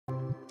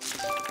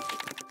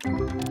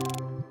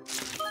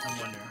I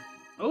wonder.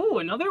 Oh,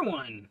 another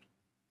one!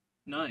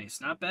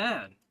 Nice, not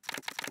bad.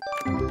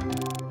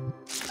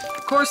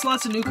 Of course,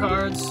 lots of new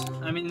cards.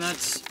 I mean,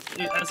 that's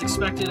as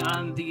expected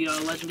on the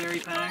legendary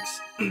packs.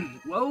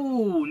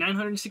 Whoa,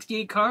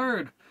 968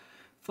 card!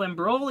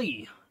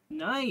 Flambroli!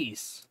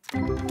 Nice!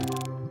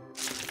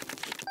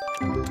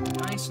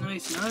 Nice,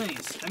 nice,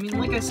 nice. I mean,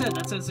 like I said,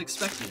 that's as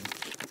expected.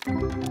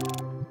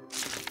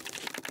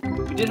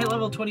 We did hit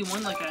level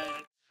 21 like I...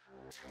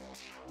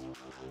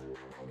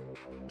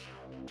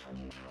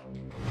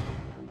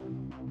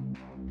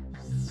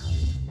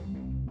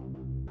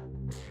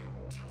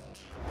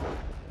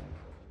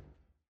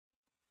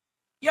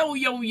 Yo,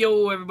 yo,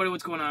 yo, everybody,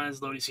 what's going on? It's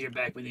Lodious here,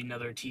 back with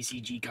another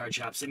TCG Card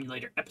Shop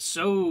Simulator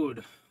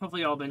episode.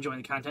 Hopefully, y'all been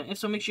enjoying the content. If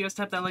so, make sure you guys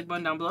tap that like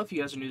button down below. If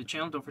you guys are new to the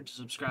channel, don't forget to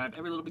subscribe.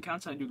 Every little bit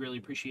counts, I do really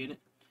appreciate it.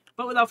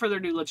 But without further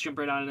ado, let's jump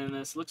right on into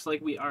this. Looks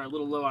like we are a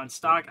little low on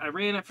stock. I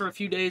ran it for a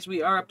few days.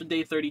 We are up to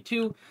day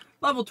 32,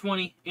 level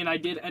 20, and I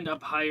did end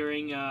up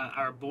hiring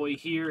our boy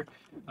here.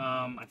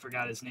 I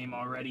forgot his name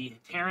already.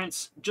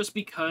 Terrence, just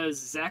because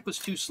Zach was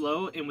too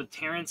slow, and with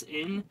Terrence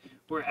in,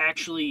 we're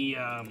actually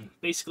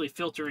basically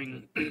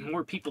filtering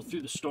more people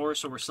through the store,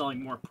 so we're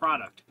selling more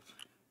product.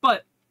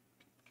 But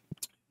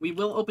we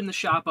will open the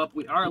shop up.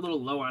 We are a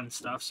little low on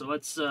stuff, so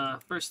let's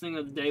first thing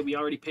of the day. We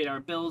already paid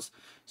our bills,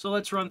 so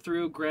let's run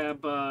through,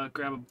 grab a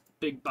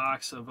big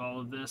box of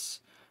all of this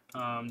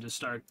to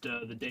start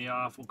the day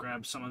off. We'll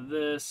grab some of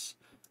this,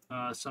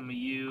 some of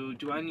you.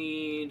 Do I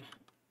need?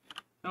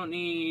 I don't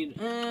need.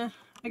 I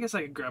guess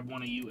I could grab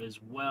one of you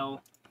as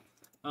well.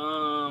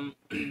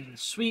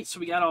 Sweet. So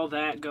we got all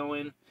that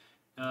going.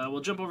 We'll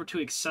jump over to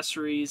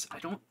accessories. I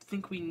don't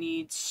think we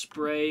need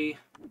spray.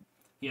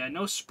 Yeah,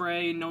 no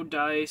spray, no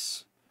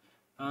dice.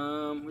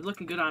 We're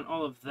looking good on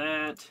all of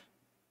that.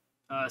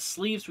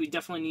 Sleeves, we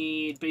definitely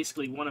need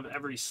basically one of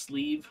every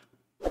sleeve.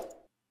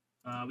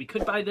 We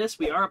could buy this.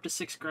 We are up to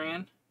 $6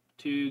 grand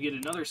to get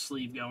another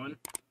sleeve going.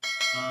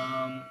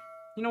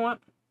 You know what?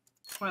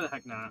 Why the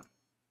heck not?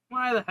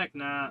 Why the heck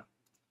not?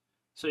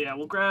 So yeah,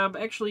 we'll grab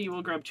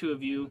two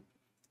of you.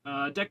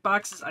 Deck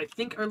boxes, I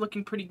think, are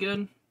looking pretty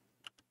good.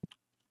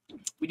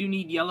 We do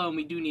need yellow and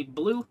we do need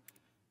blue.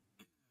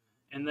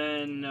 And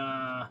then,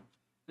 I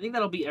think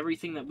that'll be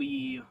everything that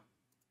we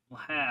will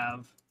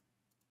have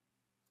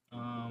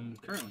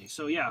currently.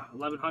 So yeah,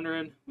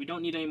 1100. We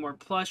don't need any more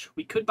plush.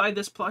 We could buy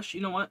this plush.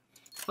 You know what?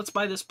 Let's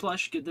buy this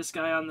plush. Get this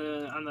guy on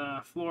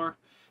the floor.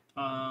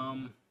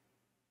 Could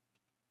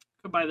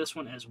buy this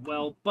one as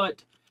well,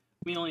 but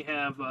we only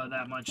have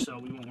that much, so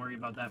we won't worry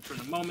about that for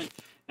the moment.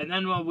 And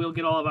then we'll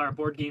get all of our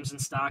board games in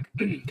stock,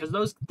 because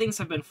those things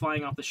have been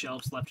flying off the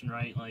shelves left and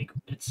right. Like,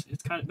 it's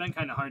been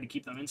kind of hard to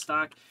keep them in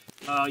stock.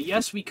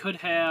 Yes, we could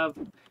have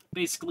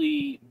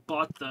basically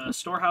bought the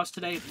storehouse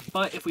today,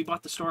 but if we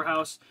bought the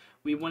storehouse,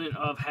 we wouldn't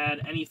have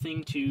had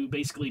anything to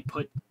basically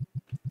put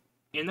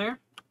in there.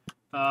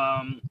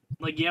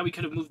 Like, yeah, we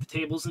could have moved the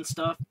tables and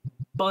stuff,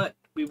 but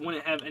we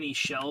wouldn't have any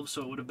shelves,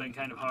 so it would have been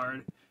kind of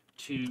hard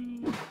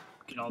to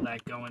get all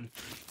that going.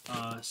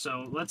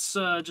 So let's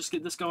just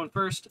get this going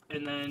first,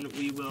 and then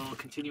we will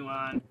continue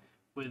on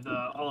with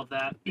all of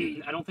that.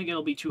 I don't think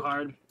it'll be too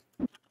hard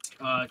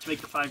to make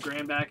the $5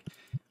 grand back,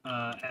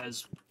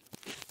 as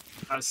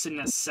I was sitting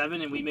at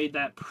 7, and we made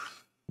that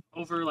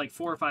over like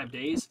 4 or 5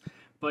 days.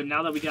 But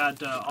now that we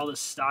got all this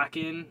stock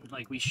in,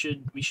 like, we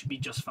should be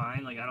just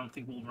fine. Like, I don't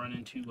think we'll run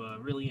into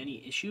really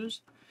any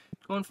issues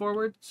going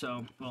forward.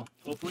 So, well,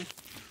 hopefully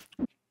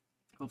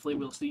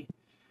we'll see.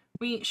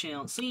 We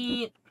shall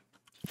see.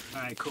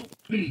 Alright, cool.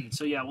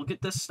 So yeah, we'll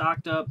get this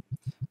stocked up.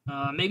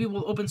 Maybe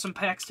we'll open some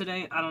packs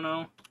today. I don't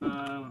know.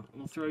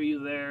 We'll throw you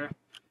there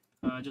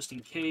just in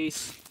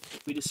case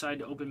we decide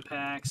to open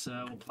packs.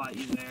 We'll plot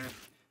you there.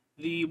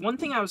 The one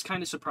thing I was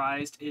kind of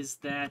surprised is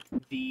that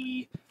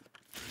the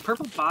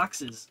purple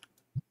boxes,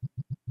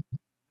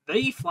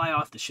 they fly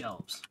off the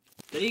shelves.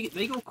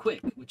 They go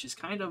quick, which is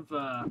kind of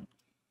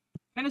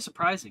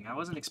surprising. I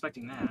wasn't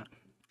expecting that.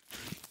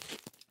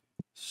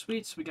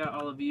 Sweet, so we got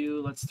all of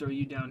you. Let's throw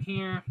you down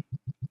here.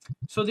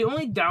 So the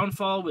only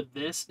downfall with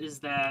this is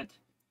that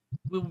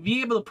we'll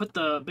be able to put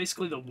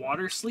basically the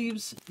water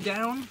sleeves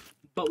down,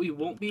 but we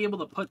won't be able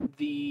to put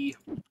the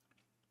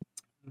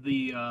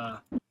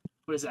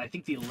what is it? I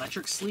think the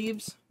electric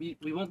sleeves.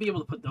 We won't be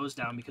able to put those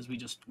down because we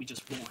just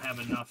won't have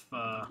enough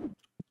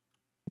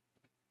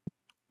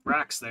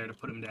racks there to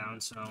put them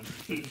down. So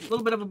a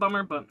little bit of a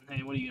bummer, but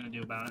hey, what are you gonna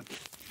do about it?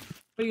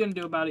 What are you gonna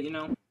do about it? You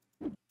know.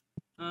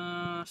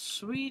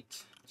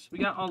 Sweet. So we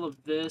got all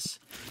of this.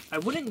 I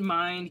wouldn't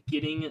mind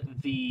getting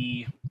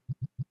the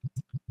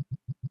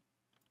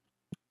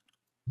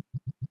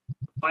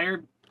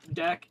fire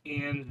deck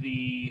and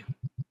the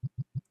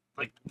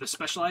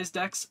specialized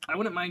decks. I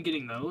wouldn't mind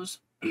getting those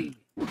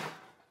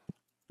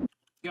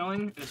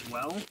going as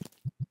well.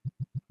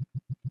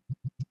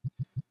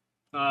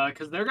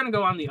 Because they're going to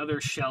go on the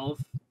other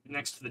shelf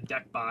next to the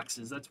deck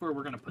boxes. That's where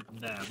we're going to put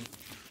them.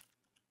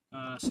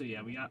 So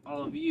yeah, we got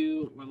all of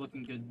you. We're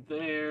looking good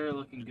there.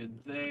 Looking good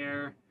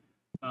there.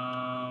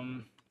 Yeah,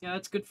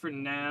 that's good for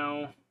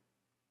now.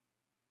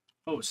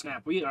 Oh,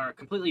 snap. We are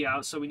completely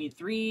out. So we need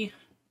 3,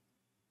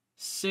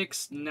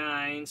 6,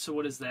 9. So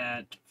what is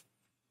that?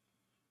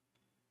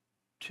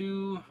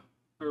 2,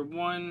 or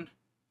 1,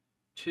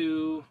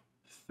 2,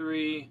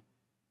 3,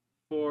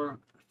 4,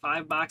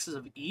 5 boxes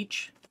of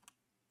each.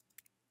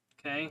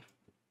 Okay.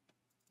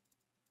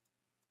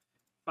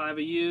 5 of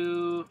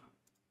you,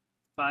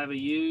 5 of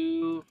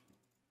you,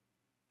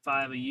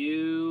 5 of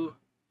you,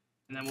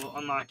 and then we'll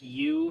unlock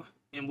you,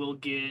 and we'll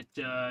get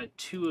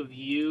 2 of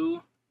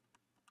you.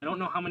 I don't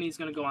know how many is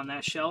going to go on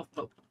that shelf,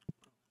 but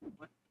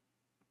what?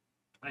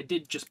 I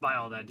did just buy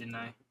all that, didn't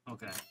I?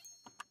 Okay.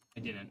 I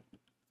didn't.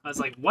 I was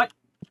like, what?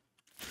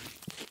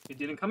 It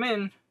didn't come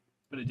in,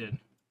 but it did.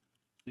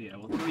 So yeah,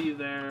 we'll throw you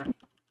there,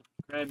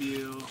 grab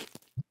you,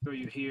 throw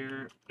you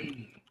here.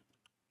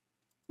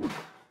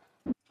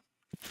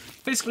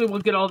 Basically, we'll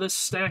get all this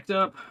stacked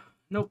up.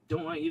 Nope,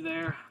 don't want you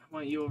there. I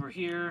want you over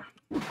here.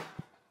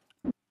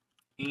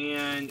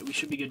 And we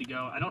should be good to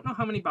go. I don't know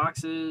how many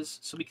boxes,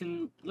 so we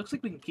can, looks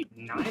like we can keep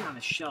 9 on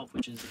the shelf,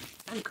 which is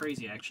kind of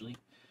crazy, actually.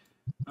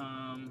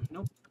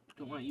 Nope,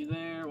 don't want you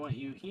there, want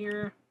you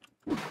here.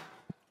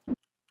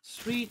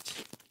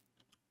 Sweet.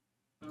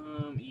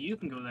 You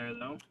can go there,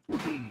 though.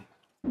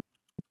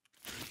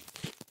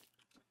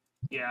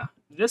 Yeah,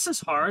 this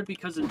is hard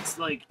because it's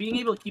like, being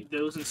able to keep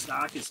those in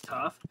stock is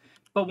tough.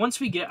 But once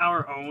we get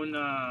our own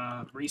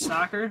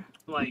restocker,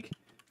 like,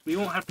 we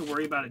won't have to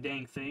worry about a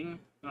dang thing.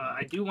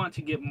 I do want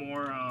to get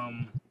more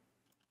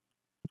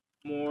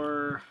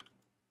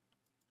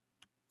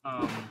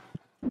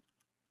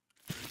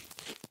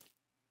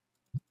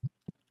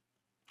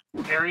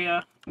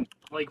area.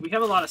 Like, we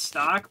have a lot of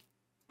stock,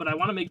 but I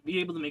want to be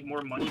able to make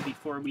more money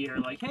before we are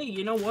like, hey,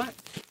 you know what?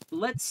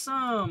 Let's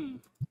hire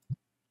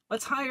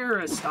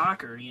a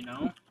stalker, you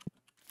know?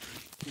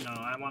 No,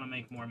 I want to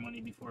make more money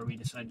before we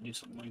decide to do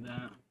something like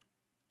that.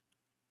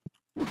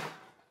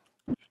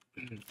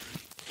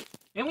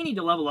 And we need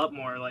to level up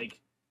more,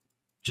 like,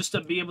 just to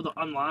be able to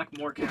unlock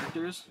more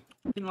characters.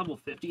 I think level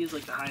 50 is,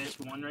 like, the highest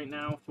one right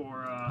now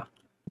for,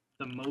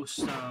 the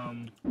most,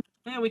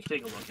 yeah, we can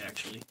take a look,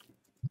 actually.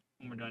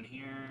 When we're done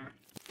here.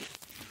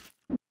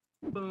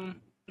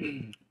 Boom.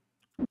 Open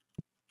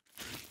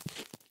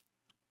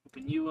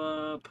you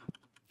up.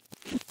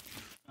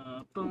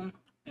 Boom.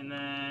 And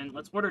then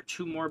let's order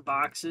 2 more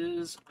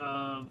boxes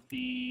of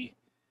the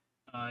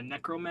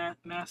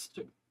Necromancers.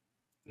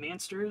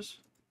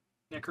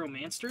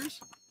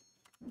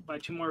 Buy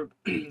 2 more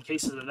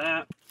cases of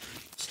that.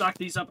 Stock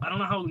these up. I don't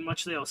know how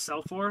much they'll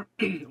sell for.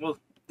 Well,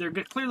 they're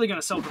clearly going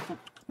to sell for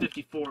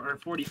 54 or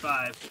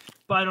 45,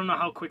 but I don't know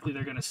how quickly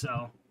they're going to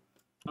sell.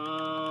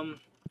 4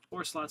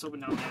 slots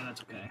open down there.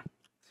 That's okay.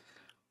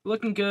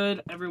 Looking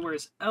good everywhere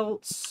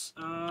else.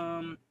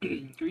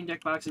 Green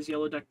deck boxes,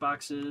 yellow deck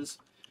boxes.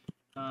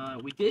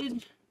 We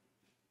did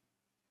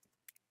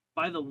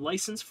buy the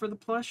license for the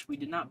plush. We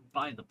did not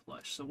buy the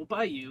plush, so we'll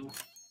buy you.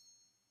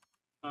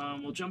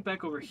 We'll jump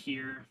back over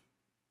here.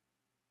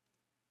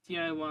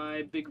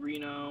 DIY, Big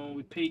Reno.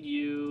 We paid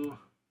you.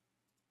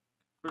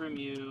 Confirm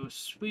you.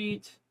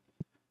 Sweet.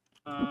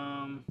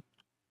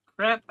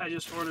 Crap, I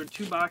just ordered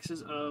 2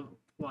 boxes of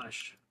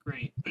plush.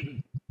 Great.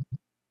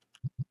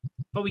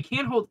 But we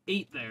can't hold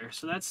 8 there,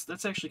 so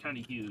that's actually kind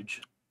of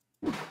huge.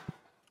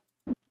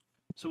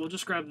 So we'll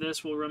just grab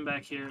this, we'll run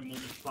back here, and we'll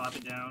just plop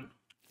it down.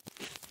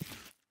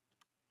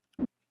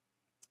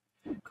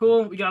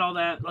 Cool, we got all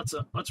that. Let's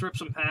rip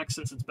some packs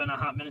since it's been a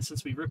hot minute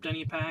since we ripped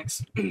any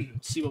packs.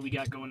 See what we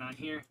got going on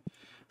here.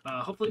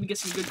 Hopefully we get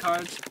some good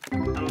cards. I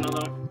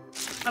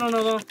don't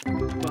know though.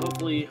 But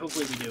hopefully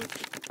we do.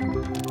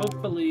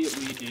 Hopefully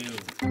we do.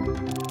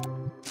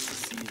 Let's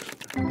see.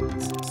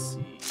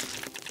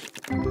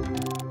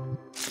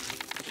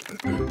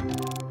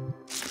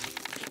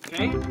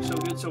 Okay, so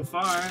good so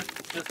far.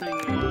 Nothing,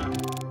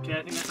 okay,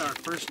 I think that's our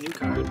first new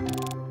card.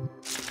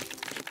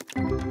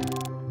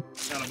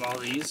 Out of all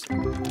these.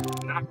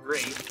 Not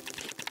great.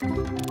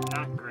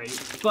 Not great.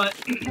 But,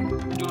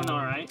 we're doing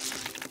alright.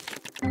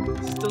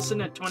 Still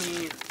sitting at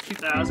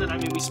 22,000. I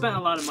mean, we spent a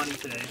lot of money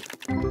today.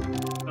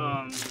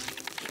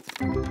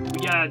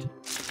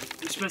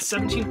 We spent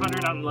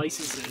 1,700 on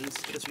licenses,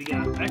 because we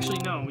got, actually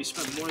no, we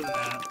spent more than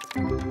that.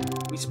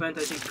 We spent,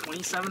 I think,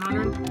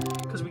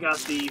 2,700, because we got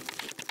the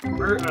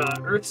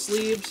Earth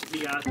sleeves,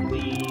 we got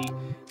the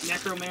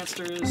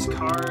Necromancers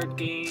card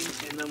game,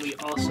 and then we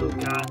also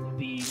got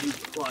the new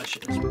plush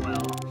as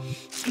well.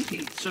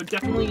 So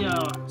definitely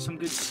some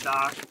good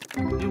stock,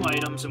 new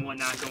items and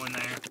whatnot going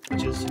there,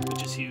 which is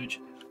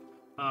huge.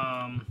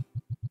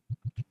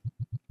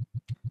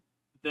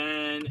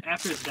 Then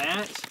after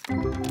that,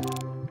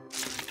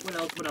 what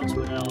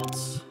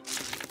else?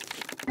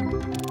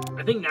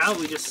 I think now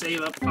we just save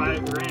up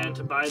 $5,000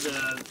 to buy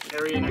the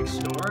area next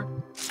door.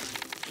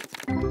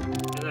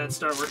 And then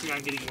start working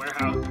on getting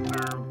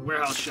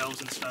warehouse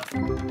shelves and stuff.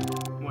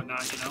 And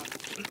whatnot, you know?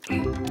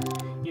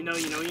 You know?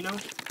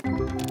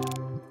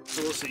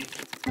 So we'll see.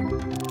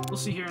 We'll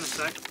see here in a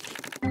sec.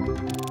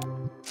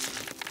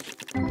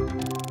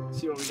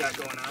 See what we got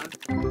going on.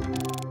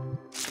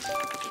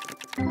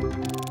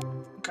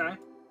 Okay.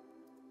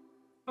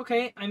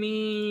 Okay, I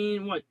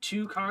mean, what,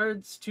 two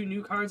cards, two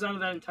new cards out of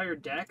that entire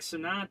deck, so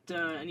not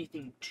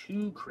anything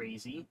too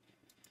crazy.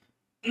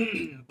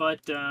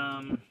 But,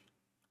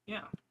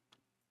 yeah,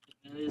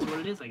 it is what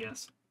it is, I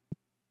guess.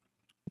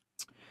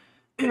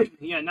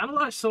 Yeah, not a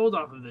lot sold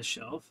off of this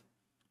shelf.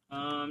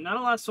 Not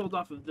a lot sold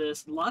off of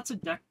this. Lots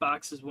of deck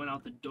boxes went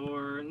out the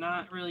door.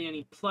 Not really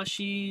any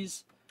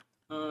plushies.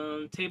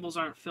 Tables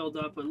aren't filled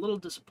up, a little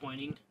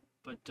disappointing.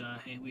 But,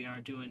 hey, we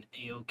are doing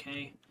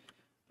A-okay.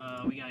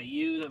 We got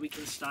you that we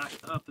can stock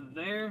up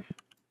there.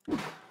 And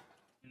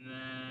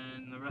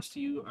then the rest of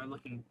you are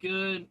looking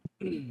good.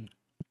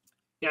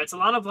 Yeah, it's a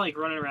lot of, like,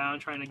 running around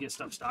trying to get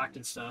stuff stocked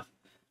and stuff.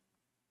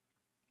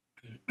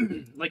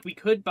 Like, we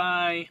could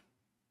buy...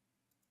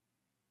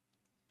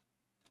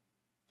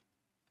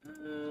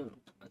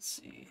 let's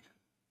see.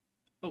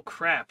 Oh,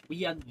 crap.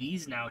 We have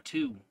these now,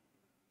 too.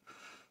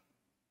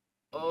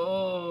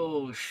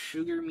 Oh,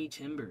 Sugar Me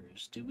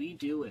Timbers. Do we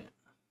do it?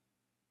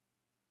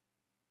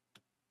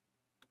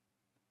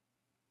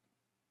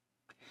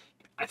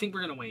 I think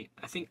we're gonna wait.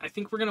 I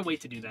think we're gonna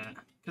wait to do that.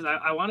 Because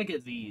I want to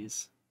get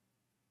these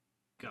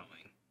going.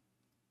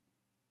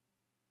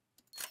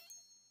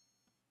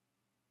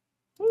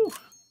 Whew.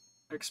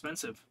 They're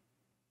expensive.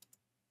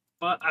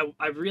 But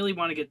I really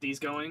want to get these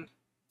going.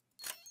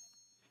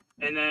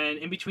 And then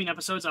in between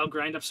episodes, I'll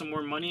grind up some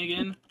more money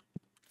again.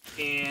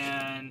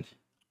 And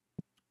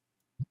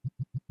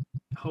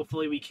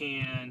hopefully we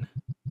can...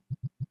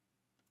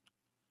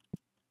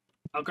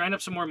 I'll grind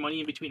up some more money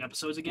in between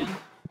episodes again.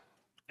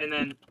 And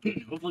then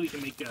hopefully we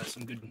can make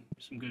some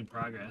good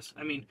progress.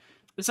 I mean,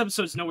 this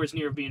episode's nowhere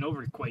near being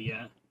over quite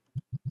yet.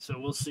 So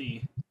we'll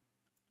see.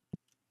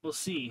 We'll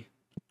see.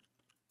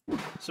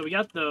 So we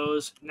got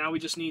those. Now we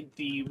just need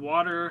the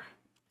water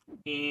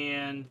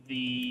and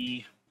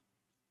the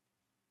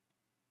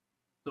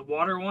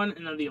water one,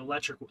 and then the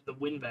electric, the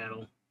wind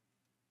battle.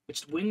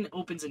 Which the wind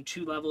opens in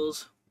 2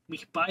 levels. We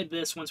can buy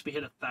this once we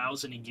hit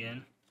 1,000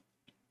 again.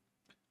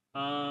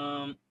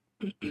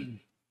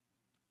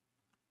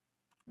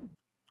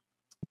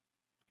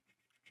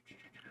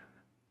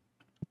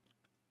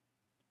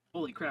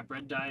 Holy crap,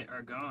 red dye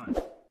are gone.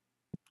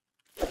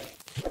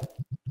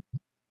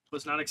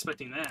 Was not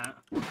expecting that.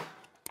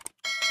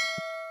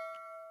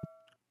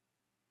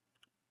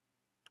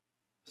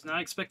 Was not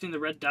expecting the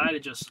red dye to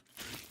just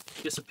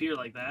disappear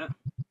like that.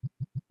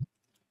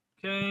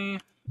 Okay.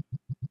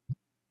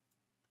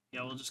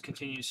 Yeah, we'll just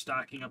continue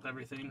stocking up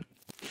everything.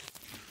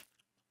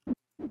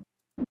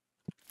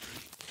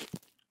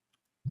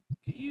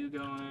 Get you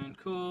going.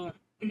 Cool.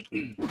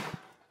 I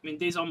mean,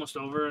 day's almost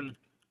over, and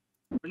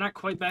we're not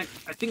quite back.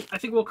 I think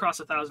we'll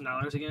cross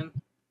 $1,000 again.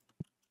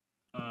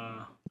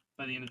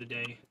 By the end of the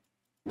day.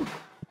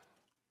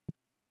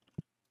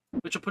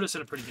 Which will put us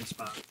in a pretty good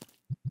spot.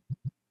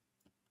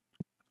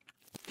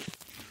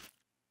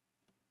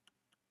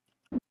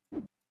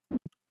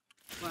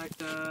 Black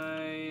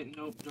dye.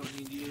 Nope, don't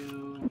need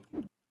you.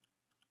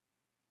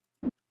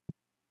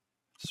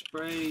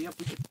 Spray. Yep,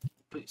 we could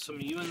put some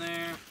of you in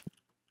there.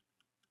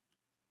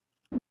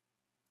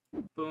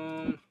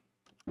 Boom.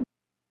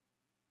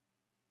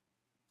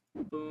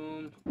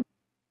 Boom.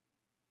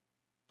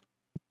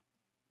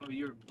 Oh,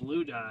 you're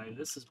blue dye.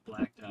 This is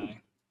black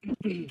dye.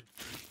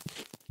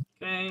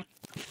 Okay.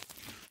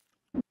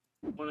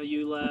 One of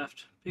you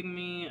left.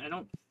 Pygmy. I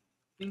don't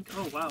think...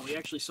 Oh, wow. We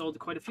actually sold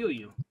quite a few of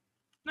you.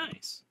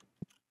 Nice.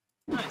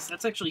 Nice.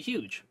 That's actually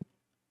huge.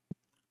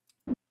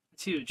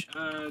 It's huge.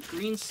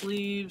 Green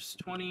sleeves.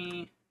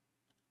 20.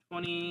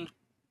 20.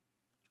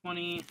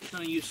 20.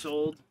 None of you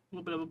sold. A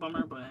little bit of a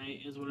bummer, but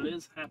hey, it is what it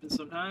is. Happens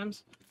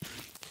sometimes.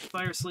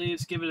 Fire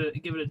sleeves, give it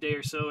a day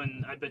or so,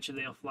 and I bet you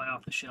they'll fly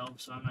off the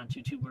shelf, so I'm not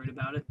too worried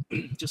about it.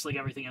 Just like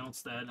everything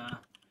else that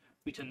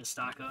we tend to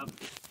stock up.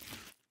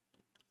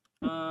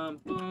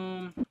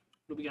 Boom. What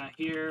do we got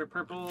here?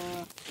 Purple.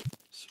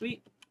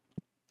 Sweet.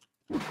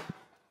 Over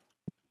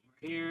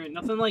here.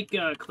 Nothing like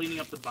cleaning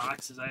up the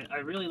boxes. I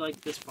really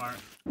like this part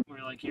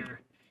where like you're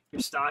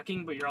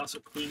stocking, but you're also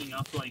cleaning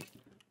up like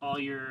all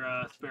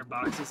your spare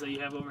boxes that you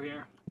have over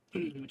here,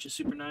 which is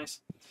super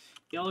nice.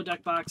 Yellow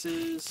deck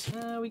boxes,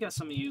 we got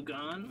some of you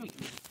gone. We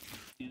can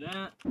do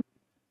that.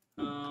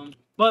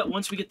 But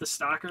once we get the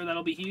stocker,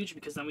 that'll be huge,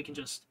 because then we can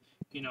just,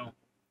 you know,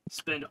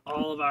 spend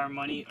all of our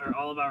money, or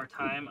all of our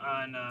time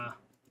on,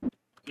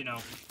 you know,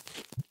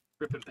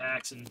 ripping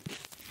packs and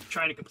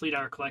trying to complete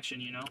our collection,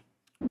 you know?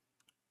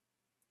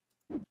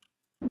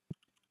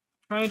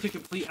 Trying to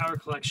complete our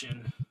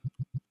collection.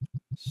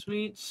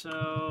 Sweet,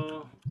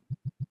 so...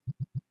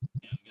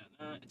 Yeah, we got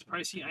that. It's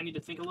pricey. I need to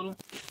think a little.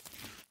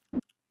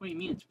 What do you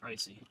mean it's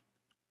pricey?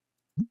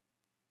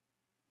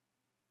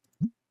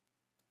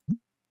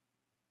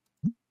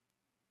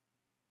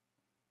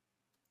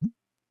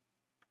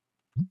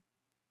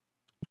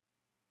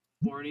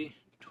 $40,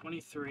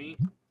 $23,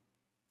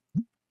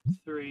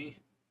 3,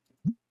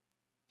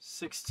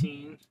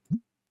 16,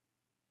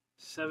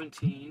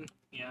 17.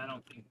 Yeah, I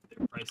don't think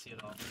they're pricey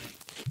at all.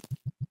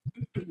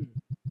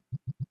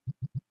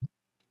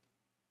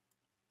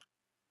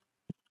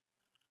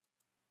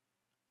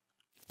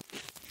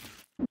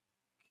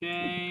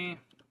 Okay.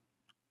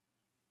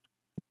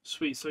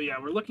 Sweet. So yeah,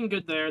 we're looking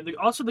good there.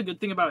 Also, the good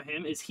thing about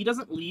him is he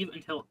doesn't leave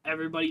until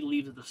everybody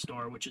leaves the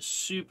store, which is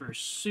super,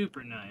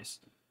 super nice.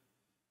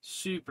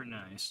 Super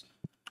nice.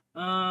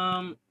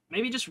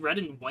 Maybe just red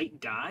and white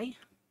dye?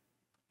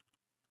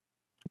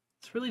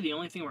 It's really the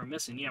only thing we're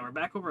missing. Yeah, we're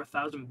back over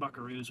 1,000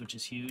 buckaroos, which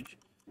is huge.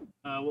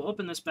 We'll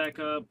open this back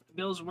up.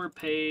 Bills were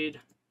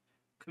paid.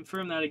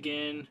 Confirm that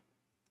again.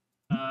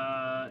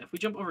 If we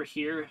jump over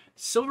here,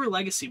 Silver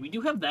Legacy, we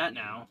do have that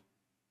now.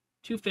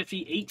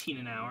 250, 18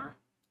 an hour.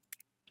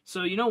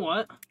 So you know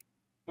what?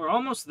 We're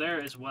almost there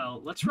as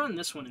well. Let's run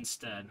this one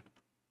instead.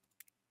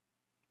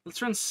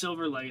 Let's run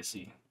Silver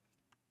Legacy.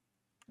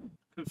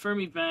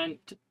 Confirm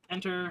event.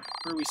 Enter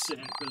where we sit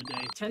in for the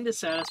day. 10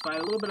 dissatisfied.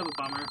 A little bit of a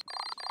bummer.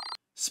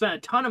 Spent a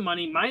ton of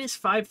money. Minus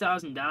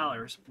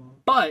 $5,000.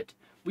 But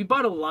we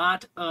bought a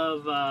lot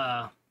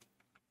of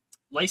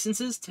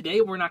licenses.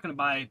 Today we're not going to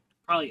buy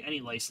probably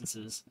any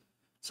licenses.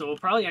 So we'll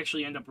probably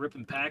actually end up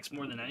ripping packs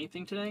more than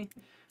anything today.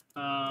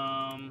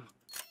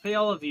 Pay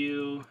all of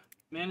you.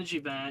 Manage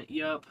event.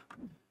 Yup.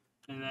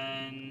 And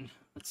then,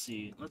 let's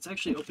see. Let's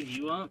actually open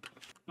you up.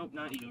 Nope,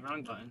 not you.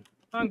 Wrong button.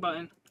 Wrong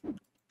button.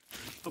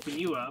 Open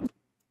you up.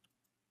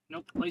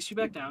 Nope, place you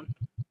back down.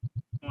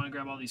 I want to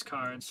grab all these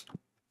cards.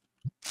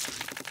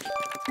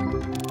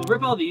 We'll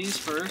rip all these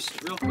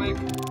first, real quick.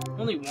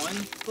 Only one.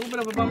 A little bit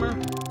of a bummer.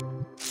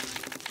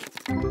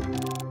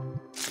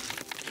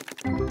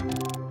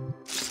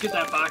 Just get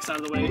that box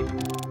out of the way.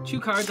 2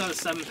 cards out of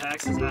 7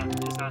 packs is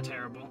not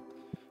terrible.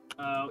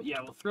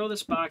 Yeah, we'll throw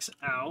this box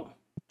out.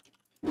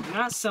 We're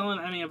not selling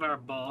any of our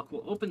bulk.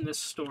 We'll open this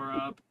store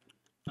up.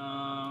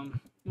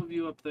 Move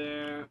you up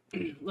there.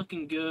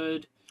 Looking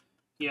good.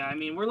 Yeah, I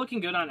mean, we're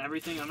looking good on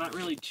everything. I'm not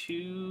really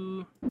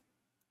too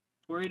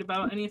worried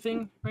about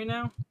anything right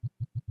now.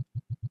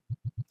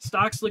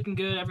 Stock's looking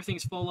good.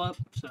 Everything's full up,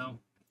 so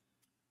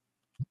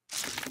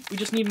we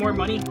just need more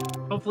money.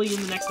 Hopefully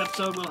in the next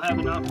episode we'll have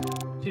enough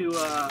to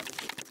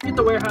get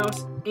the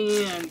warehouse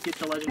and get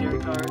the legendary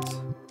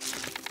cards.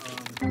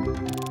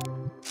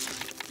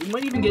 We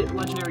might even get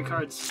legendary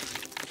cards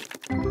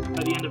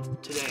by the end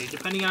of today,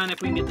 depending on if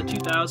we can get the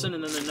 2,000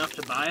 and then enough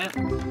to buy it.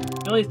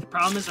 The only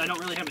problem is I don't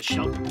really have a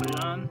shelf to put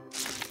it on.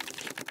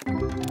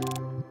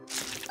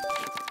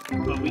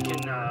 But we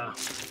can,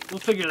 we'll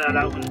figure that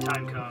out when the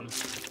time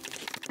comes.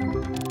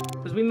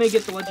 Because we may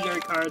get the legendary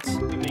cards,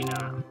 we may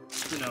not.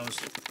 Who knows?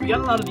 We got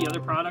a lot of the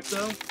other product,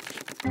 though,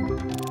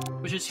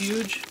 which is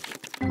huge.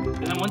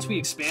 And then once we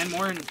expand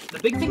more, and the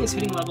big thing is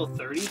hitting level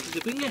 30, because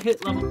if we can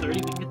hit level 30,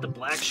 we can hit the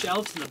black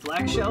shelves, and the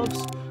black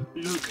shelves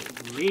look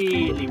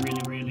really,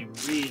 really, really,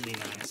 really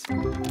nice.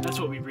 That's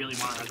what we really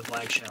want, are the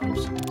black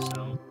shelves.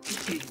 So,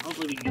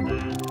 hopefully we can get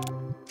that.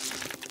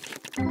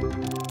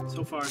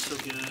 So far, so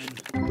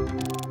good.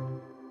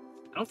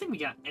 I don't think we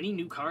got any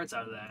new cards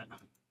out of that.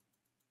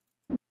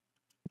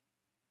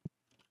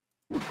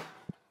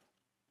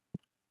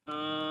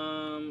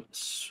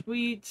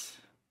 Sweet.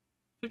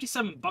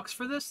 57 bucks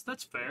for this?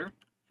 That's fair.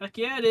 Heck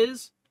yeah, it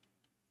is.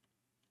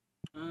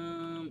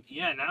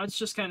 Yeah, now it's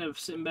just kind of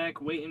sitting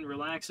back, waiting,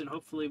 relaxing.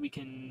 Hopefully we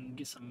can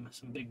get some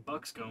big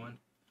bucks going.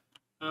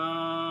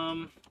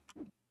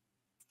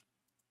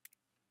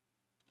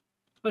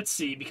 Let's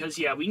see, because,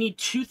 yeah, we need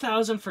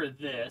 2,000 for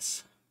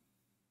this.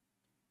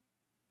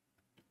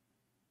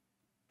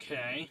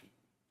 Okay.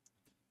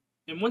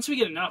 And once we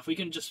get enough, we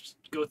can just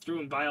go through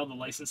and buy all the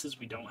licenses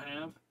we don't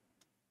have.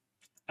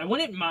 I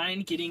wouldn't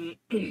mind getting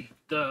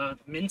the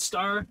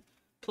Minstar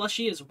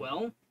plushie as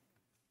well.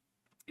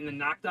 And the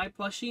Nocti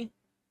plushie.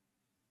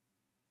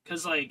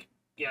 Because, like,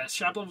 yeah,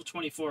 shop level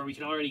 24, we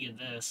can already get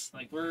this.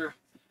 Like, we're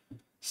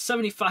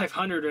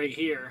 7,500 right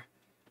here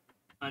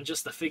on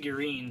just the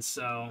figurines,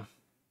 so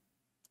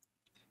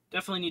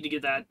definitely need to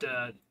get that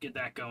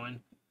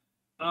going.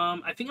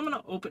 I think I'm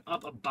going to open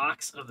up a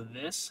box of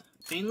this,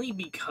 mainly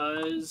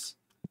because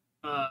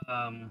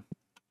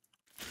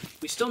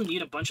we still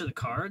need a bunch of the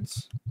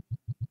cards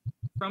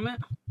from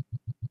it.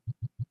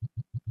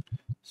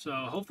 So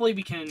hopefully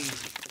we can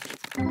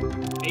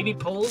maybe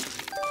pull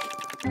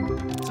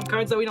some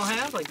cards that we don't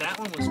have, like that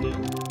one was new.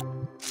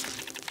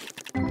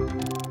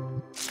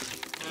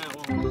 That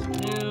one was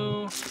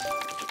new.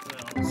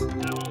 What else?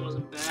 That one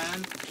wasn't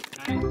bad.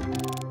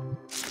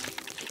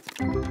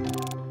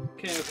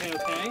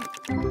 Okay.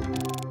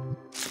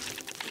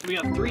 So we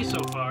got 3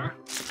 so far.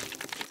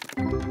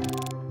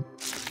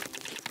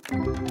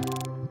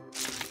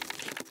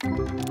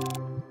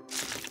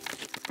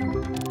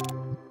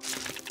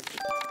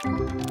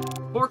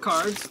 Four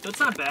cards. That's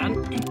not bad.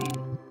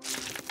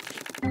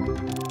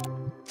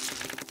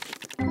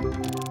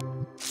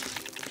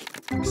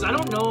 Because I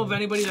don't know of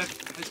anybody that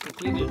has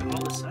completed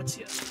all the sets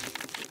yet.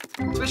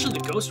 Especially the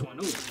Ghost one.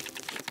 Ooh.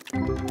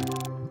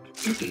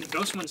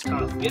 Ghost one's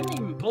tough. We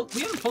haven't pulled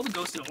the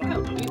Ghost in a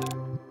while, though, either.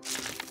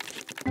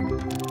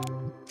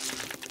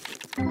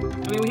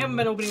 I mean, we haven't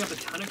been opening up a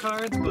ton of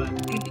cards, but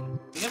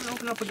we haven't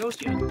opened up a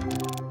Ghost yet.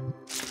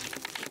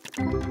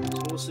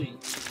 So we'll see.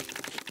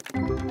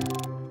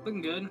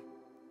 Looking good.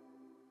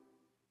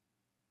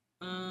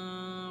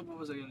 What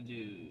was I gonna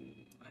do?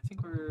 I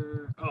think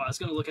we're... Oh, was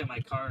gonna look at my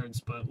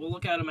cards, but we'll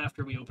look at them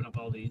after we open up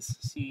all these.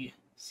 See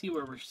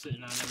where we're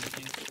sitting on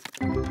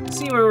everything.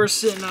 See where we're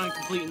sitting on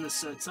completing the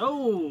sets.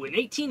 Oh, an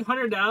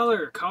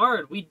 $1,800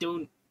 card. We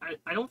don't. I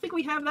don't think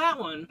we have that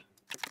one.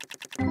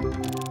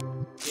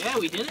 Yeah,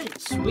 we didn't.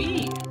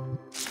 Sweet.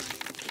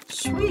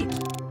 Sweet.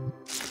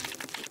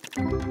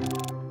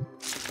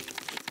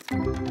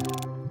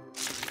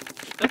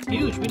 That's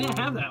huge. We didn't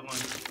have that one.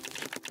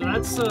 So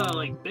that's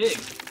like big.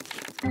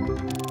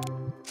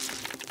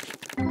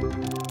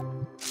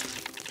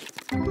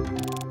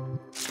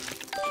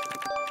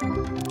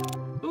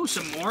 Ooh,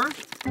 some more.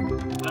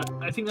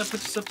 I think that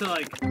puts us up to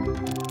like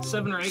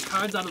 7 or 8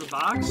 cards out of the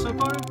box so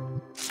far.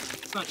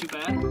 It's not too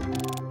bad.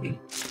 We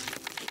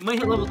might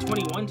hit level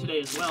 21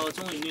 today as well. It's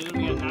only noon.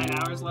 We got 9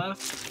 hours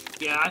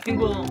left. Yeah, I think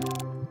we'll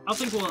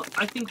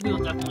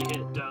definitely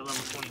hit level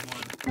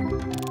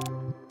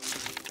 21.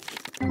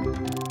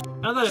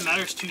 Not that it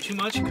matters too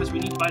much because we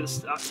need to buy the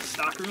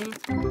stock room.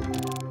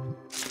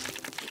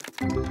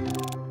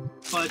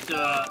 But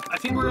I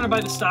think we're gonna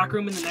buy the stock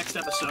room in the next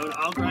episode.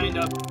 I'll grind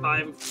up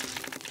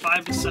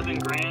 5 to 7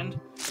 grand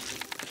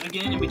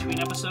again in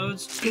between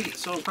episodes,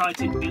 so it'll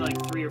probably be like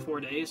 3 or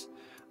 4 days.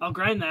 I'll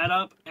grind that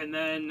up, and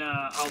then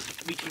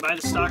we can buy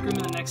the stock room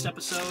in the next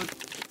episode,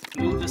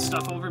 move this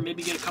stuff over,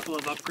 maybe get a couple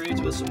of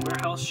upgrades with some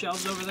warehouse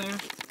shelves over there,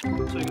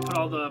 so we can put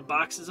all the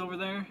boxes over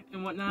there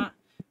and whatnot.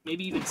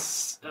 Maybe even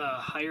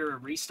hire a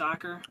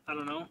restocker. I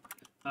don't know.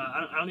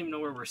 I don't even know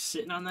where we're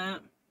sitting on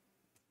that.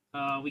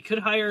 We could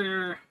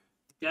hire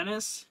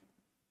Dennis.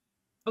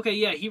 Okay,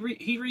 yeah,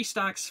 he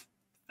restocks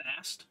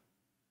fast,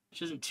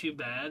 which isn't too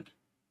bad.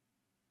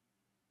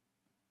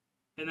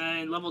 And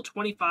then level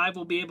 25,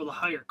 we'll be able to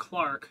hire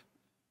Clark,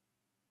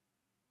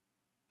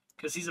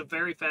 because he's a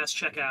very fast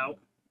checkout.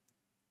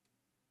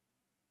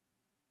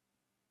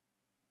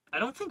 I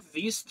don't think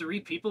these 3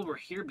 people were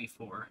here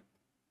before.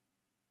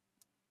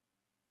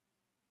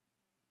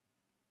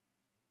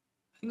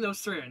 I think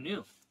those 3 are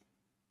new.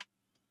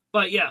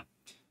 But yeah,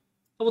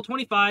 level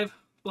 25,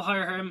 we'll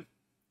hire him.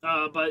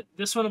 But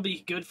this one will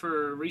be good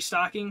for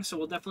restocking, so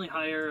we'll definitely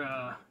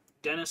hire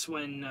Dennis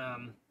when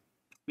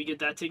we get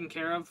that taken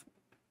care of.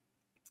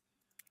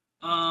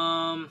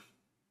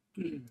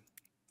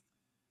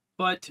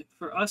 But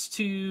for us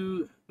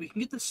to... We can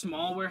get the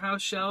small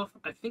warehouse shelf.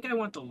 I think I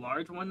want the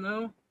large one,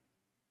 though.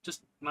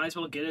 Just might as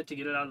well get it to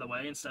get it out of the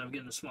way instead of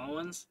getting the small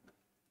ones.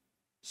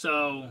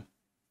 So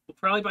we'll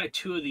probably buy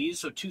 2 of these,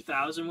 so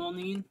 2,000 we'll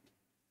need.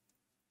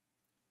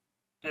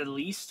 At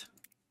least.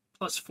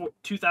 Plus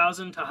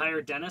 2,000 to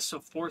hire Dennis,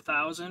 so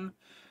 4,000.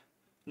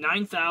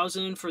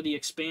 9,000 for the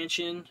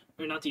expansion,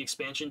 or not the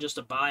expansion, just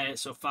to buy it.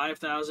 So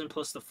 5,000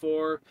 plus the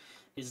 4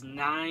 is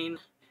 9,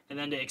 and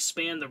then to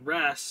expand the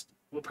rest,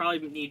 we'll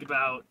probably need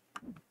about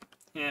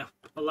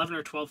 11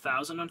 or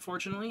 12,000,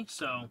 unfortunately.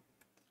 So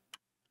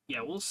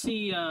yeah, we'll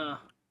see.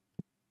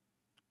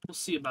 We'll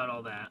see about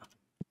all that.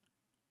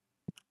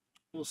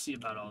 We'll see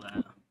about all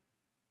that.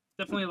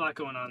 Definitely a lot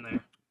going on there.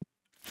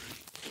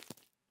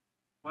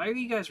 Why are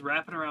you guys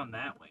wrapping around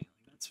that way?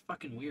 That's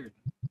fucking weird.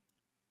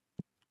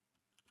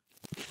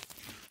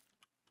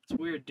 It's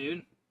weird,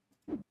 dude.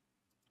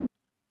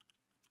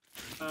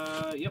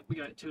 Yep, we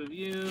got 2 of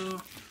you.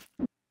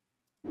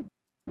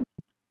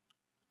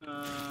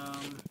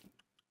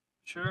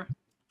 Sure.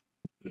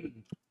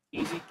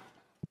 Easy.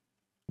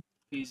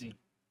 Easy.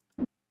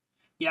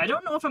 Yeah, I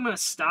don't know if I'm going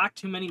to stock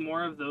too many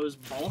more of those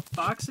bulk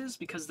boxes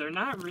because they're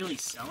not really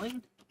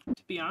selling,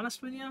 to be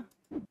honest with you.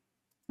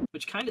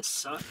 Which kind of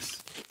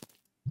sucks.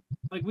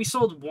 Like, we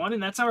sold 1,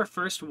 and that's our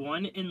first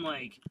one in,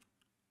 like,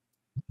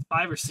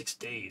 5 or 6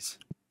 days.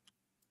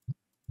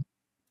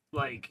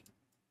 Like,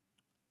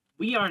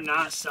 we are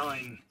not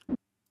selling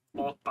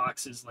bulk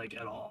boxes, like,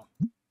 at all.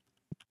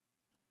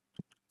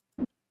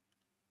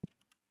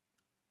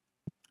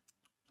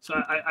 So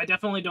I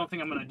definitely don't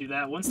think I'm going to do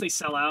that. Once they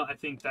sell out, I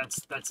think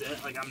that's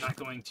it. Like, I'm not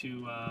going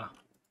to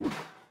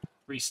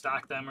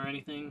restock them or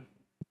anything.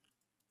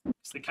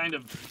 They kind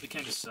of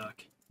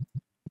suck.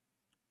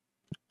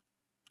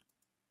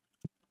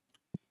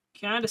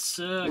 Kind of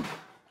suck.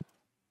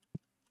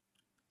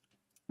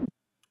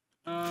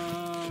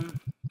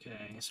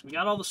 Okay, so we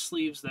got all the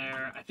sleeves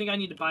there. I think I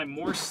need to buy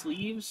more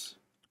sleeves.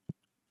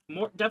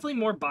 Definitely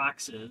more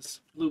boxes.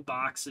 Blue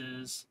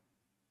boxes.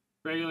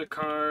 Regular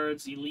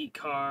cards, elite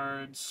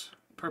cards,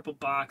 purple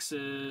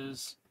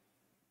boxes.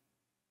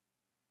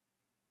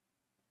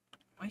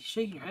 Why are you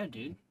shaking your head,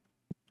 dude?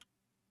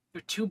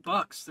 They're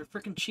 $2. They're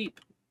freaking cheap.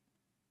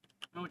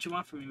 I don't know what you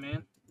want from me,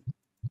 man.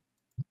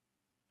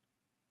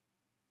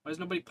 Why is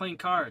nobody playing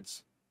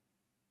cards?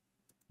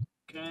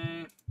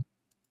 Okay.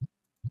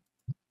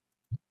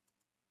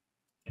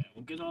 Yeah,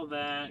 we'll get all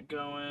that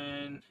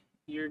going.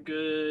 You're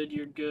good,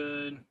 you're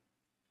good.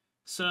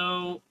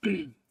 So,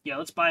 yeah,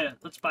 let's buy a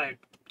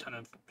ton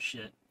of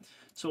shit.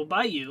 So we'll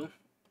buy you.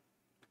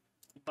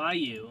 Buy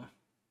you.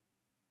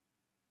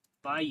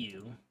 Buy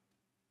you.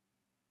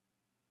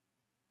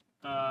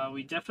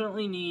 We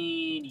definitely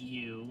need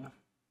you.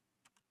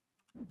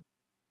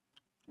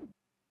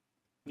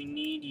 We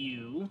need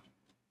you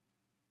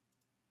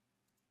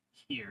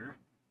here.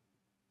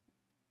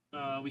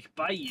 We could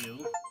buy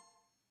you.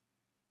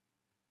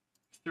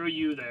 Throw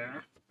you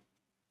there.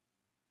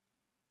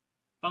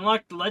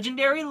 Unlock the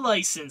legendary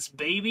license,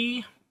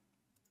 baby.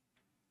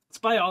 Let's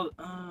buy all...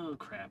 Oh,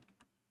 crap.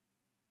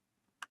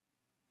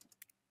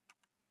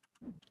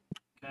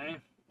 Okay.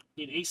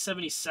 Need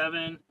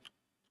 877.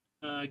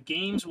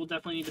 Games we'll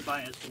definitely need to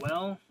buy as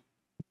well.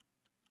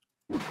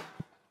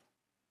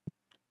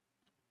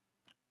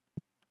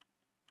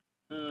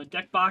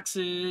 Deck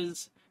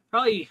boxes.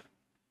 Probably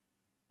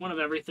one of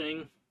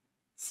everything.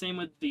 Same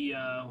with the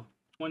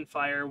one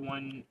fire,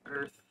 one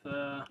earth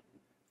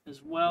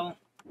as well.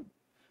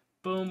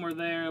 Boom, we're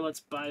there. Let's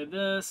buy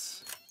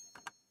this.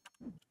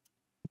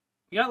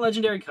 We got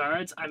legendary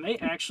cards. I may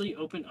actually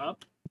open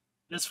up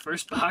this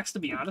first box, to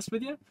be honest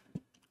with you.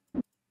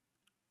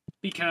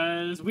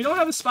 Because we don't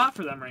have a spot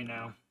for them right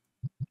now.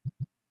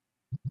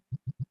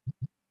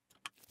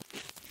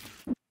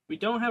 We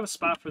don't have a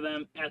spot for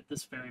them at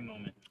this very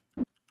moment.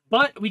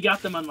 But we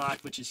got them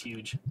unlocked, which is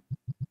huge.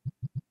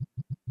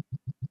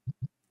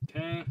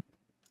 Okay.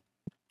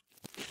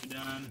 You're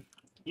done.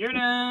 You're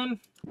done!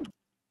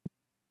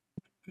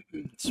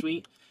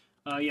 Sweet.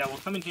 Yeah, we'll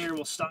come in here.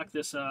 We'll stock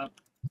this up.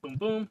 Boom,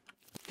 boom.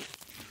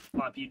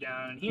 Plop you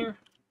down here.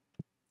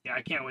 Yeah,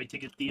 I can't wait to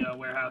get the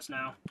warehouse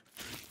now.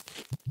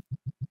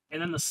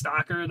 And then the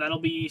stalker, that'll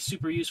be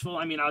super useful.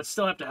 I mean, I'll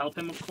still have to help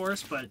him, of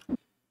course, but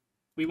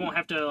we won't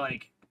have to,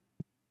 like,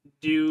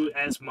 do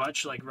as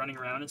much, like, running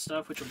around and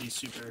stuff, which will be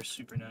super,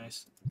 super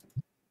nice.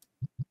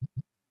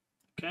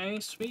 Okay,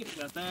 sweet.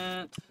 Got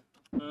that.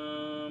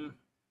 Ooh,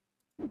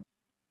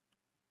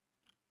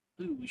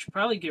 we should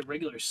probably get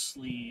regular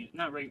sleeve.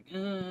 Not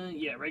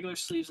yeah, regular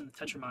sleeves and the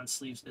Tetramon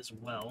sleeves as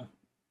well.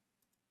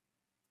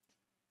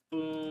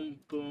 Boom,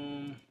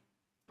 boom.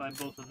 Buy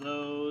both of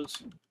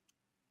those.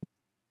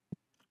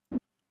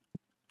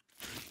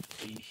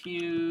 Be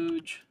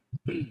huge.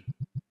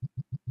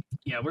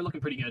 Yeah, we're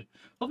looking pretty good.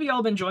 Hope you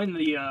all been enjoying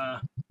the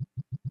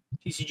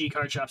TCG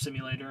Card Shop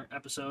Simulator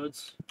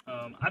episodes.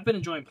 I've been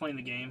enjoying playing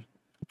the game.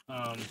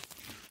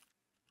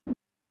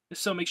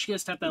 So make sure you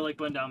guys tap that like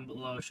button down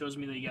below. It shows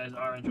me that you guys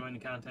are enjoying the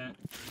content.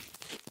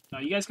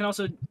 You guys can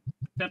also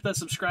tap that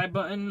subscribe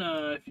button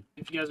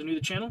if you guys are new to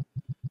the channel.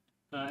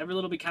 Every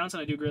little bit counts,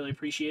 and I do greatly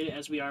appreciate it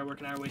as we are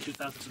working our way to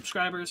 1,000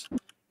 subscribers.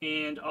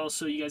 And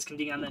also, you guys can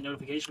ding on that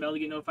notification bell to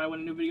get notified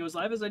when a new video is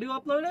live, as I do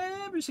upload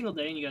every single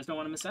day, and you guys don't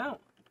want to miss out.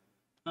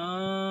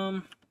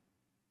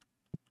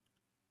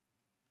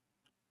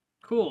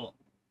 Cool.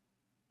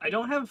 I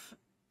don't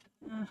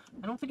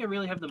think I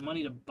really have the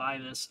money to buy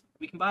this.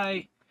 We can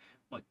buy,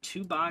 what,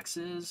 2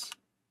 boxes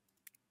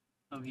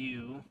of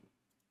you.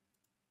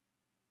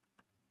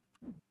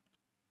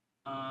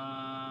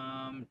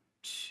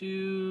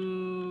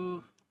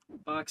 2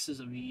 boxes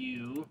of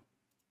you.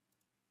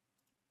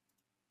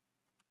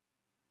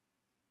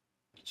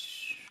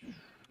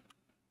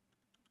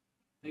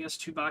 I guess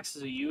 2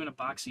 boxes of you and a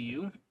box of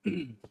you.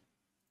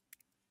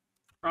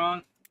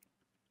 Wrong.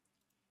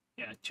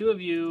 Yeah, 2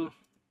 of you.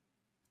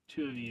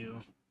 2 of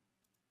you.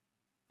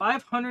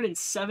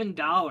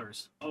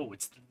 $507. Oh,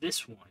 it's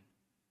this one.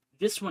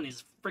 This one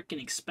is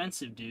freaking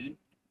expensive, dude.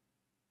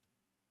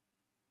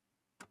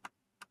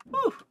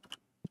 Woo.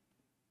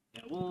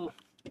 Yeah, we'll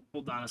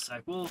hold on a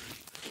sec. We'll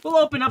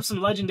open up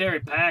some legendary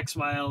packs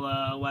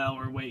while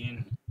we're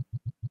waiting.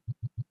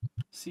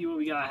 See what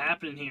we got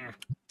happening here.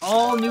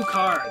 All new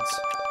cards.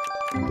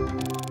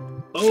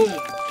 Boom.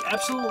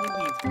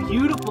 Absolutely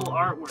beautiful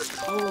artwork.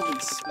 Holy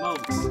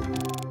smokes.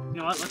 You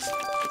know what? Let's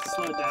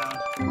slow it down.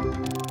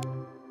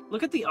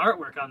 Look at the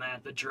artwork on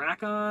that. The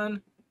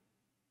Drakon.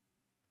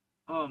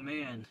 Oh,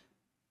 man.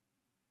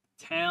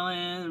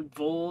 Talon,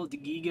 Volt,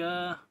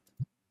 Giga.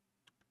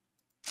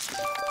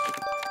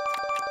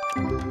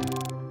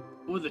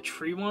 Oh, the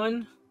tree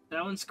one.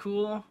 That one's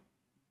cool.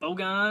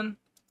 Bogon.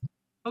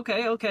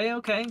 Okay, okay,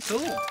 okay.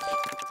 Cool.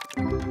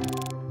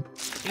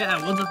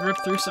 Yeah, we'll just rip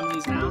through some of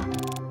these now.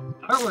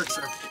 Artworks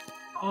are...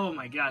 Oh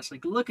my gosh,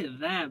 like, look at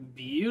that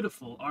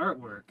beautiful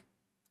artwork.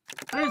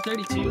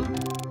 132.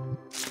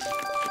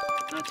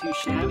 Not too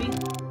shabby.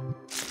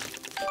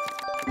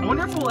 I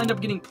wonder if we'll end up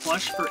getting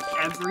plush for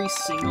every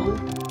single...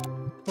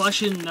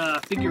 Plush and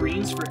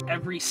figurines for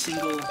every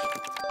single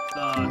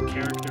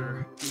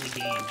character in the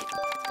game.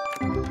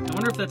 I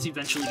wonder if that's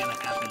eventually going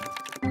to happen.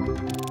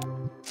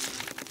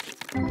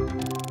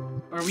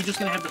 Or are we just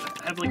going to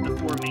have like the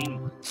 4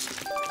 main ones?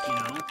 You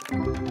know?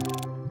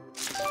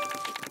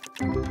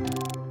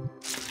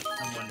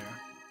 I wonder.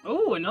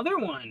 Oh, another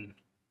one!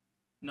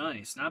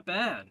 Nice, not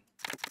bad.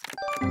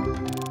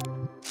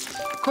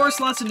 Of course,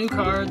 lots of new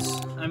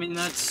cards. I mean,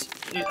 that's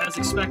as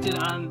expected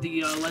on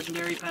the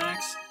legendary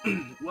packs.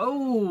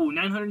 Whoa,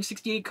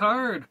 968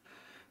 card.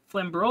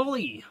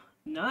 Flambroli.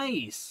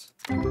 Nice.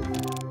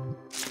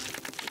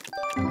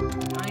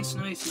 Nice,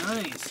 nice,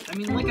 nice. I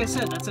mean, like I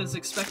said, that's as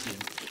expected.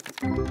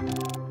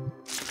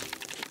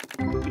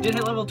 We did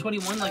hit level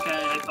 21 like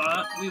I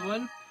thought we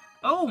would.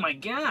 Oh my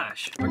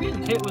gosh. We're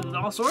getting hit with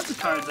all sorts of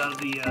cards out of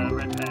the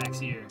red packs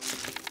here.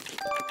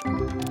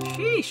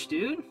 Sheesh,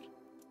 dude.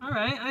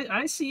 Alright,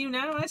 I see you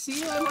now. I see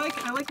you. I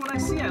like what I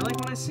see. I like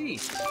what I see.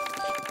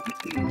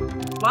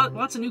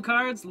 Lots of new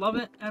cards. Love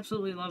it.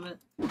 Absolutely love it.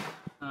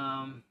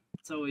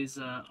 It's always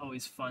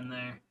fun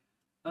there.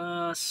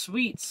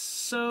 Sweet.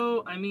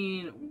 So, I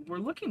mean, we're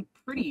looking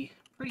pretty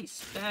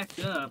stocked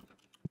up.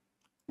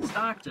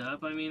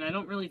 I mean, I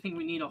don't really think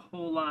we need a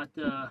whole lot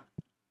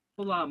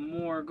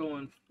more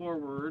going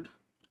forward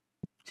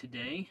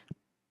today.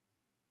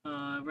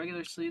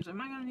 Regular sleeves.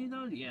 Am I gonna need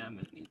those? Yeah, I'm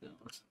gonna need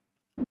those.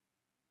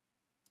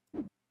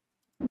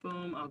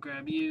 Boom. I'll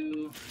grab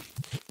you.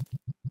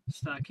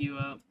 Stock you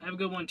up. Have a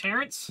good one,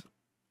 Terrence.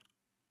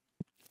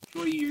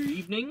 Enjoy your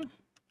evening.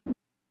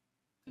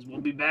 Because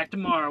we'll be back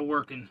tomorrow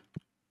working.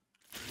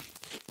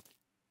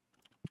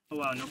 Oh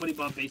wow, nobody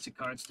bought basic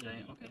cards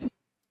today. Okay.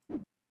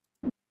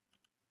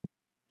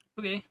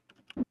 Okay.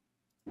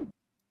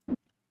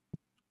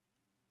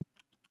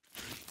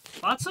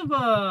 Lots of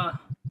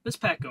this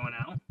pack going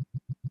out.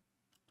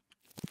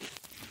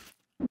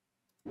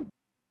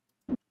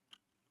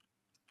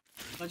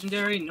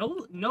 Legendary,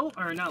 no,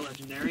 or not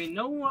legendary,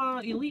 no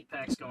elite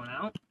packs going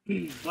out.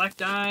 Black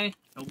die,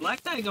 no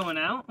black die going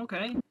out.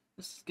 Okay,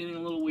 this is getting a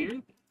little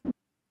weird.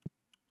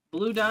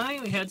 Blue die,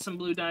 we had some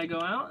blue die go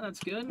out. That's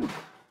good.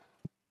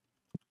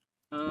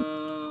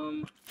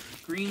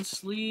 Green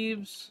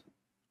sleeves.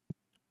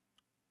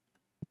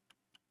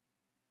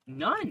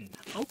 None.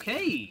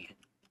 Okay.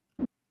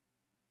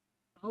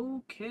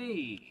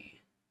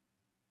 Okay.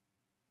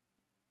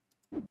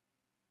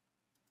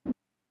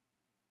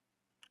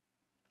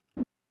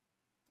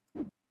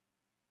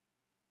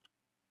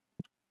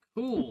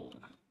 Cool.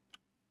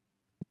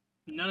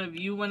 None of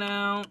you went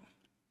out.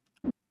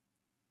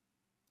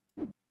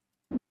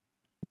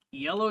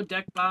 Yellow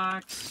deck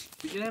box.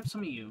 We did have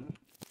some of you.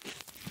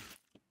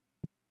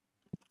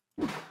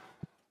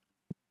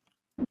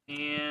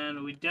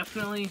 And we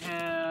definitely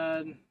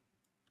had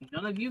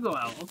none of you go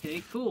out.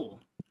 Okay, cool.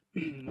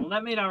 Well,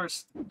 that made our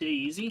day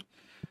easy.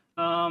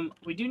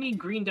 We do need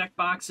green deck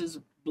boxes,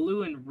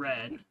 blue and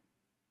red.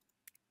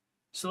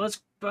 So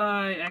let's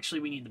buy...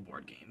 Actually, we need the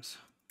board games.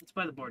 Let's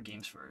buy the board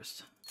games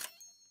first.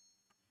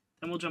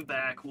 Then we'll jump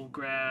back. We'll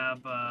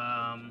grab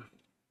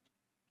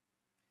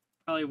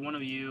probably one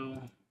of you.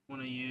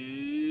 One of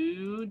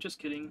you. Just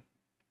kidding.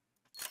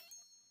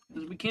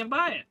 Because we can't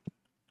buy it.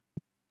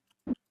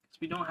 Because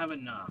we don't have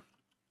enough.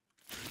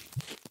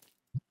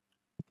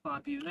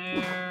 Plop you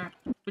there.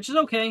 Which is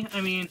okay.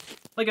 I mean,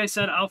 like I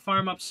said, I'll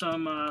farm up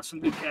some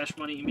good cash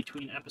money in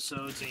between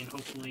episodes, and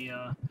hopefully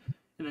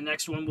in the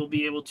next one we'll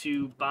be able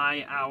to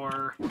buy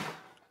our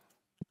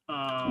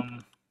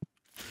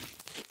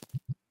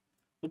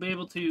we'll be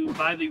able to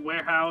buy the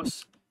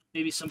warehouse,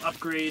 maybe some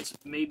upgrades,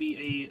 maybe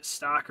a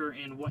stalker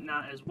and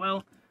whatnot as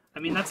well. I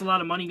mean, that's a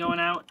lot of money going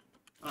out,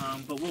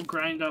 but we'll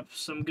grind up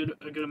a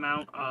good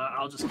amount.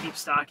 I'll just keep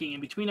stocking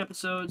in between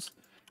episodes,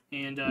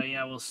 and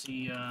yeah, we'll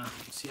see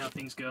how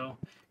things go.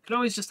 Could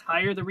always just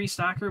hire the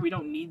restocker. We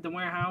don't need the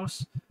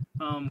warehouse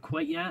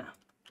quite yet,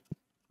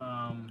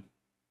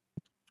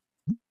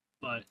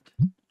 but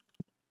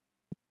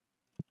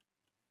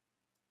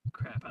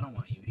crap, I don't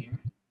want you here.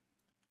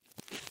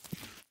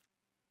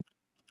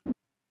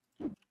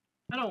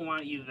 I don't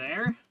want you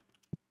there.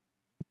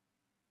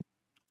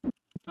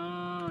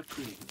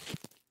 Cool.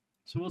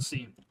 So we'll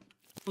see.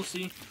 We'll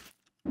see.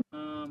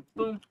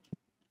 Boom.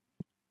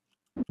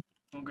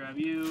 We'll grab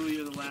you.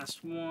 You're the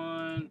last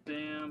one.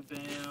 Bam,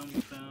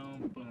 bam,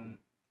 boom, boom.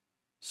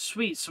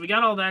 Sweet. So we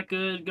got all that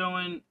good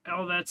going.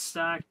 All that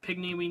stocked.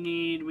 Pygmy we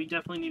need. We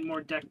definitely need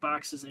more deck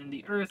boxes in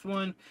the Earth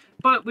one.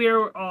 But we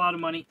are all out of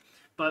money.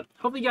 But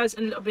hopefully you guys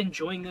ended up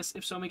enjoying this.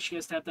 If so, make sure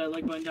you guys tap that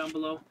like button down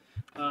below.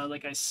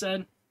 Like I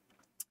said,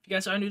 if you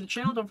guys are new to the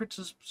channel, don't forget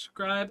to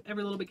subscribe.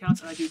 Every little bit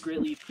counts, and I do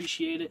greatly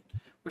appreciate it.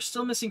 We're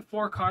still missing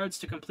 4 cards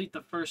to complete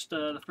the first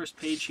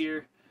page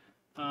here.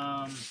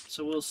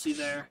 So we'll see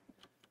there.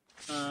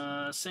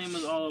 Same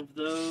with all of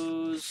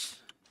those.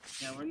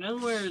 Yeah, we're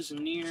nowhere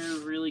near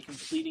really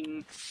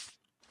completing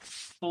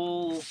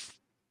full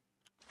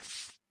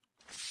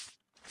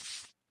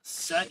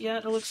set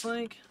yet, it looks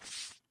like.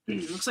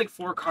 It looks like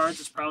 4 cards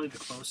is probably the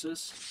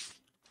closest.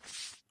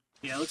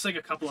 Yeah, it looks like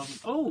a couple of them.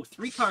 Oh,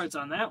 3 cards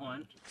on that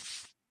one.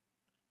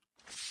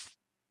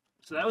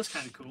 So that was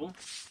kind of cool.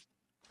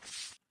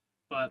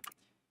 But,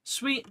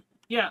 sweet.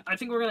 Yeah, I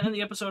think we're going to end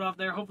the episode off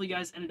there. Hopefully you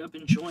guys ended up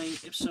enjoying.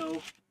 If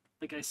so,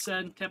 like I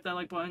said, tap that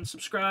like button,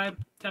 subscribe,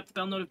 tap the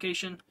bell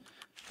notification,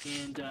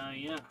 and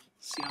yeah,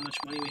 see how much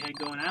money we had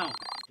going out.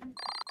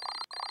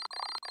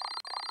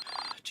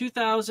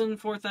 2,000,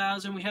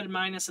 4,000, we had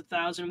minus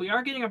 1,000. We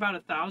are getting about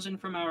 1,000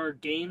 from our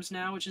games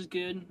now, which is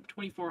good.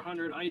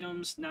 2,400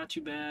 items, not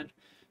too bad.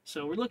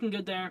 So we're looking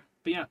good there.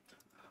 But yeah,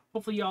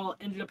 hopefully y'all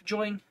ended up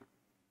enjoying.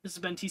 This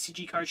has been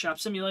TCG Card Shop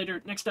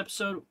Simulator. Next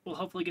episode, we'll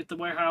hopefully get the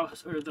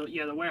warehouse, or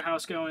the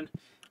warehouse going,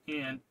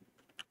 and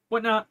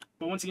whatnot.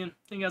 But once again,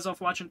 thank you guys all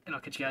for watching, and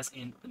I'll catch you guys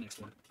in the next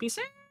one. Peace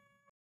out!